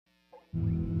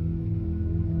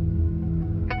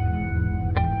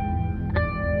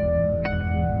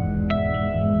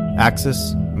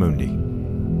Axis Mundi.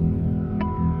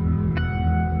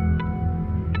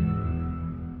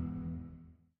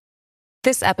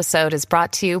 This episode is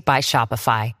brought to you by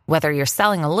Shopify. Whether you're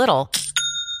selling a little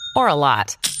or a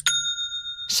lot,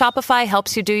 Shopify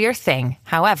helps you do your thing,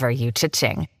 however you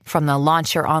cha-ching. From the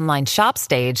launch your online shop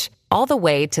stage, all the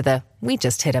way to the we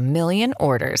just hit 1 million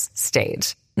orders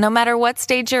stage. No matter what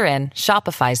stage you're in,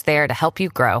 Shopify's there to help you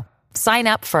grow. Sign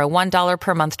up for a $1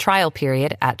 per month trial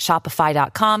period at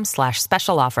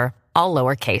shopify.com/special offer, all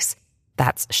lowercase.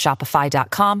 That's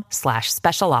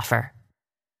shopify.com/special offer.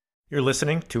 You're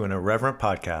listening to an Irreverent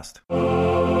podcast.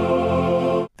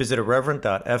 Visit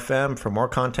irreverent.fm for more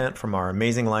content from our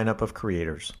amazing lineup of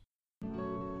creators.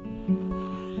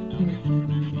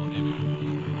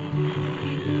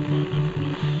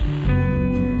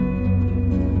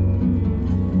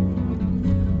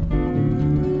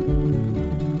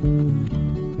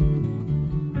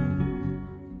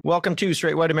 Welcome to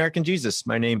Straight White American Jesus.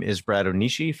 My name is Brad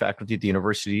Onishi, faculty at the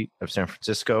University of San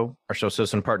Francisco. Our show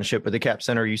is in partnership with the Cap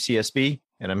Center UCSB,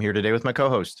 and I'm here today with my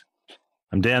co-host.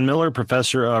 I'm Dan Miller,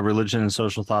 professor of religion and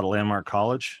social thought at Landmark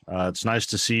College. It's nice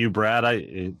to see you, Brad.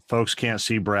 Folks can't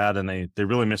see Brad, and they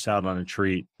really miss out on a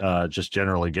treat, just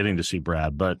generally getting to see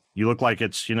Brad. But you look like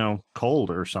it's, cold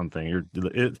or something.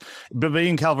 But being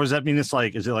in California, does that mean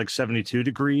is it like 72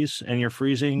 degrees and you're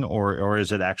freezing, or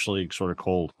is it actually sort of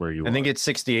cold where you are? I think it's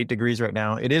 68 degrees right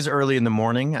now. It is early in the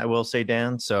morning, I will say,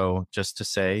 Dan. So just to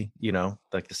say,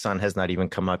 like the sun has not even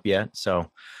come up yet. So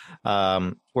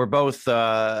we're both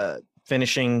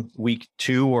finishing week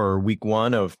 2 or week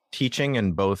 1 of teaching,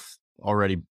 and both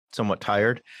already somewhat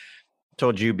tired.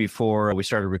 Told you before we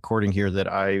started recording here that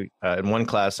I, in one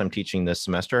class I'm teaching this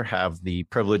semester, have the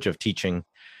privilege of teaching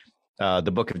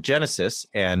the book of Genesis.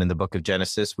 And in the book of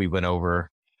Genesis, we went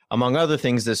over, among other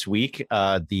things this week,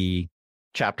 the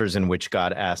chapters in which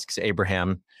God asks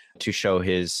Abraham to show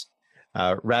his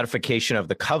ratification of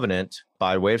the covenant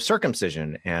by way of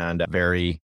circumcision. And a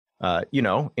very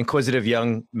inquisitive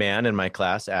young man in my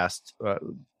class asked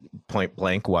point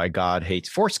blank why God hates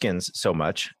foreskins so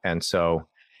much. And so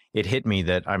it hit me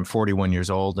that I'm 41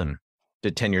 years old and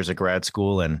did 10 years of grad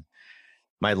school, and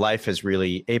my life has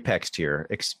really apexed here,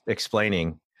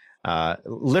 explaining,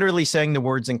 literally saying the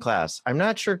words in class. I'm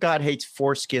not sure God hates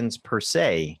foreskins per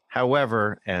se,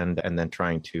 however, and then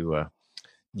trying to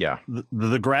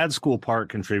the grad school part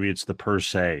contributes the per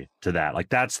se to that. Like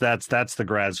that's the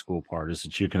grad school part, is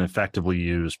that you can effectively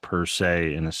use per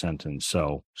se in a sentence.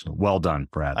 So well done,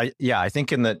 Brad. I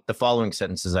think in the following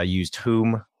sentences I used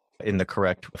whom in the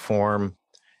correct form,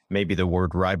 maybe the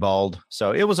word ribald.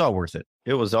 So it was all worth it.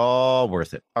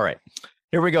 All right,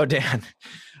 here we go, Dan.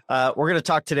 We're going to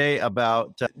talk today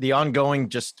about the ongoing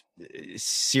just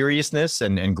seriousness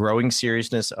and growing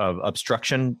seriousness of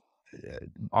obstruction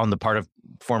on the part of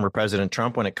former President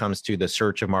Trump when it comes to the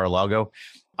search of Mar-a-Lago.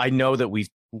 I know that we've,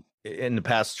 in the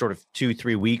past sort of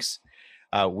 2-3 weeks,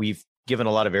 we've given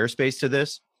a lot of airspace to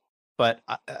this, but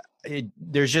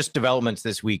there's just developments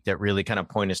this week that really kind of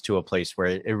point us to a place where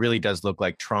it really does look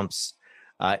like Trump's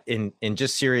in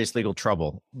just serious legal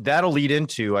trouble. That'll lead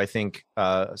into, I think,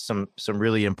 some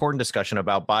really important discussion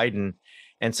about Biden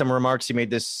and some remarks he made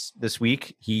this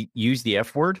week. He used the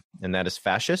F word, and that is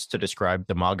fascist, to describe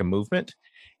the MAGA movement.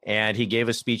 And he gave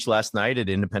a speech last night at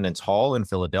Independence Hall in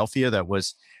Philadelphia that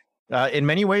was, in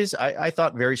many ways, I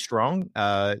thought very strong,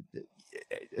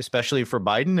 especially for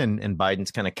Biden and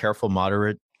Biden's kind of careful,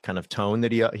 moderate kind of tone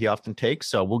that he often takes.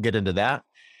 So we'll get into that.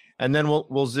 And then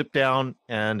we'll zip down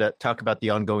and talk about the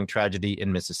ongoing tragedy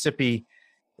in Mississippi,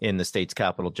 in the state's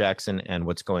capital, Jackson, and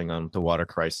what's going on with the water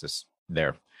crisis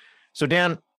there. So,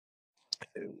 Dan,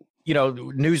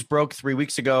 news broke 3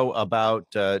 weeks ago about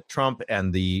Trump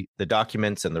and the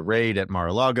documents and the raid at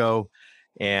Mar-a-Lago,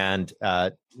 and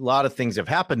a lot of things have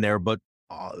happened there. But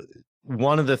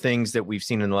one of the things that we've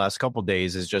seen in the last couple of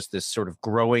days is just this sort of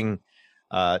growing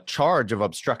charge of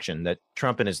obstruction, that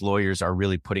Trump and his lawyers are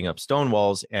really putting up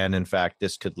stonewalls. And in fact,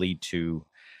 this could lead to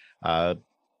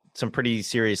some pretty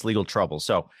serious legal trouble.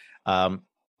 So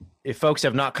if folks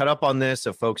have not caught up on this,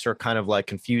 if folks are kind of like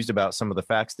confused about some of the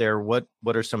facts there, what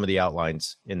are some of the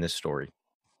outlines in this story?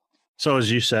 So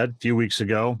as you said, a few weeks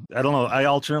ago, I don't know, I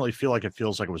alternately feel like it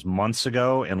feels like it was months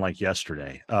ago and like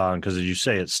yesterday, because as you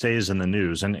say, it stays in the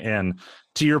news. And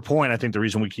to your point, I think the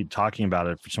reason we keep talking about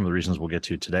it, for some of the reasons we'll get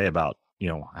to today about,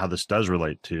 how this does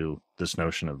relate to this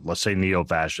notion of, let's say,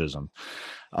 neo-fascism.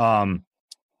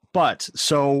 But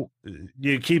so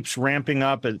it keeps ramping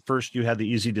up. At first, you had the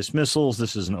easy dismissals.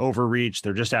 This is an overreach.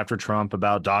 They're just after Trump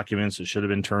about documents that should have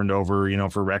been turned over,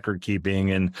 for record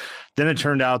keeping. And then it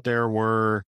turned out there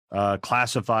were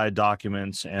classified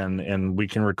documents, and we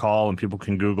can recall, and people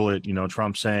can Google it,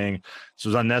 Trump saying this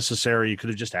was unnecessary. You could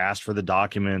have just asked for the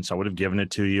documents. I would have given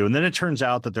it to you. And then it turns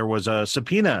out that there was a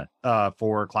subpoena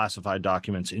for classified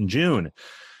documents in June.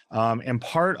 And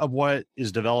part of what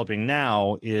is developing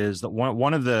now is that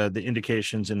one of the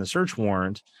indications in the search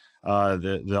warrant,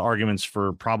 the arguments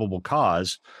for probable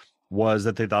cause, was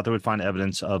that they thought they would find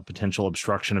evidence of potential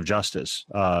obstruction of justice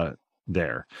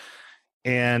there.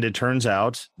 And it turns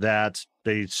out that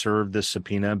they served this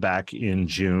subpoena back in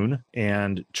June,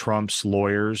 and Trump's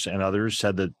lawyers and others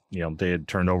said that, they had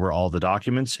turned over all the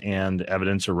documents, and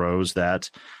evidence arose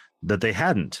that they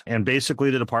hadn't. And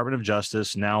basically the Department of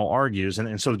Justice now argues,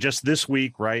 and so just this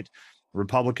week, right,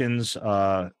 Republicans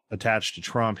attached to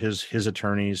Trump, his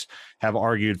attorneys have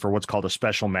argued for what's called a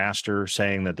special master,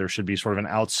 saying that there should be sort of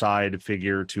an outside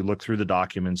figure to look through the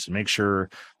documents and make sure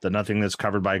that nothing that's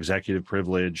covered by executive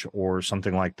privilege or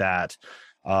something like that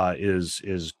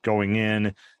is going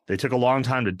in. They took a long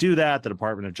time to do that. The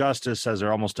Department of Justice says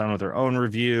they're almost done with their own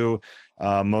review.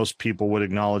 Most people would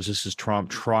acknowledge this is Trump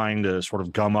trying to sort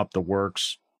of gum up the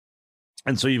works.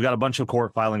 And so you've got a bunch of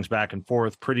court filings back and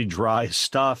forth, pretty dry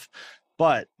stuff.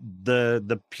 But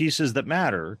the pieces that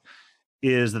matter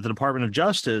is that the Department of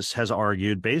Justice has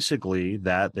argued basically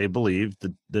that they believe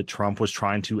that Trump was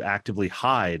trying to actively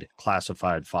hide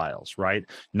classified files, right?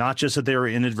 Not just that they were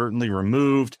inadvertently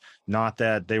removed, not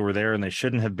that they were there and they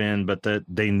shouldn't have been, but that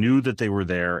they knew that they were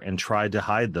there and tried to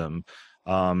hide them.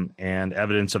 And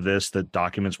evidence of this, that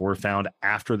documents were found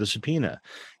after the subpoena.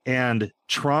 And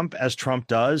Trump, as Trump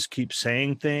does, keeps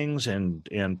saying things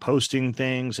and posting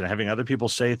things and having other people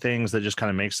say things that just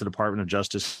kind of makes the Department of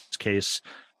Justice case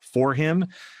for him.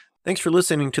 Thanks for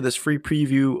listening to this free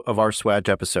preview of our Swag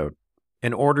episode.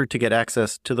 In order to get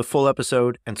access to the full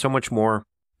episode and so much more,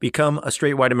 become a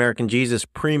Straight White American Jesus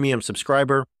premium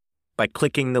subscriber by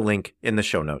clicking the link in the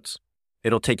show notes.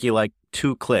 It'll take you like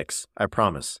 2 clicks, I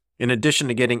promise. In addition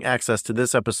to getting access to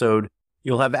this episode,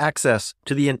 you'll have access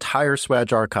to the entire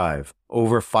Swag archive,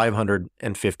 over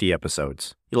 550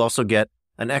 episodes. You'll also get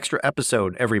an extra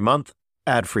episode every month,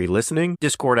 ad-free listening,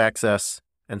 Discord access,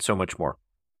 and so much more.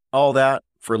 All that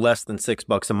for less than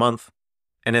 $6 a month,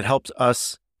 and it helps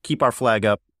us keep our flag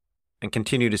up and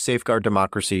continue to safeguard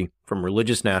democracy from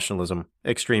religious nationalism,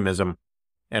 extremism,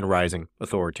 and rising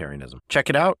authoritarianism. Check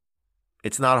it out.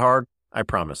 It's not hard, I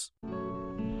promise.